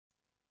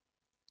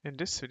In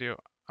this video,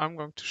 I'm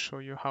going to show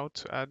you how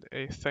to add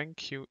a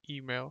thank you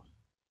email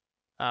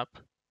app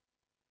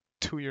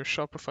to your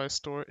Shopify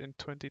store in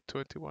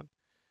 2021.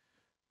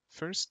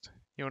 First,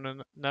 you want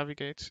to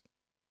navigate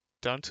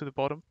down to the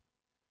bottom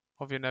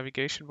of your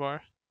navigation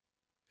bar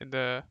in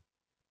the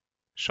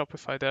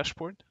Shopify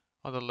dashboard.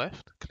 On the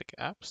left, click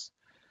Apps.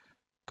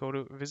 Go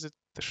to Visit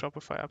the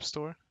Shopify App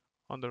Store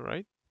on the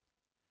right.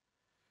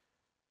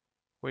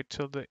 Wait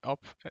till the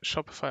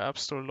Shopify App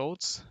Store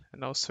loads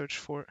and now search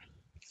for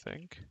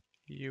thank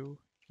you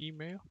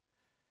email.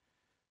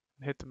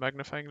 Hit the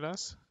magnifying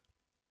glass.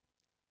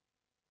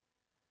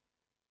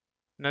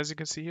 And as you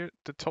can see here,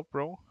 the top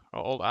row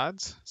are all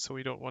ads, so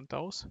we don't want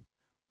those.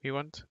 We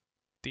want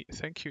the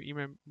thank you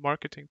email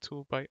marketing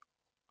tool by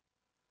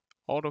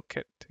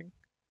AutoKitting.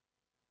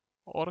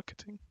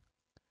 AutoKitting.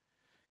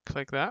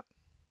 Click that.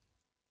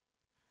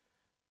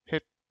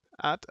 Hit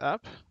Add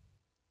App.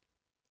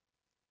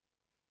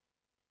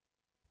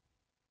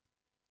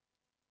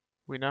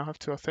 We now have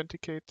to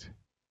authenticate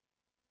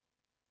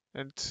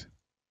and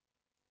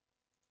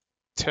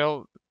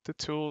tell the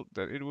tool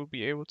that it will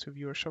be able to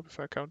view our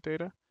Shopify account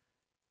data,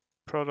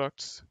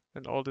 products,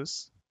 and all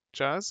this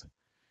jazz.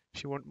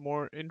 If you want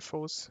more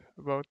infos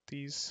about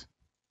these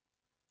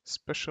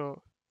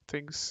special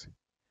things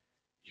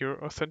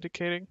you're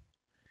authenticating,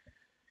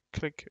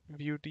 click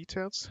View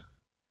Details.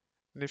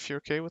 And if you're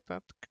okay with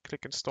that,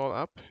 click Install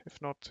App.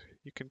 If not,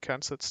 you can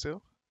cancel it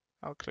still.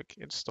 I'll click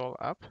Install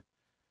App.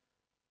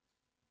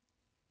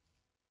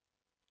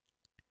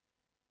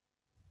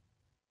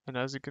 And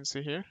as you can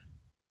see here,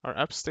 our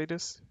app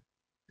status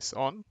is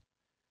on.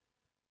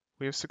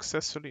 We have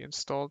successfully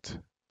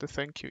installed the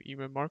Thank You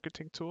email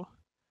marketing tool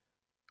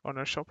on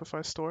our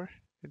Shopify store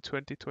in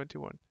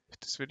 2021. If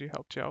this video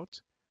helped you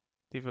out,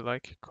 leave a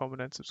like,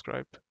 comment, and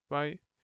subscribe. Bye.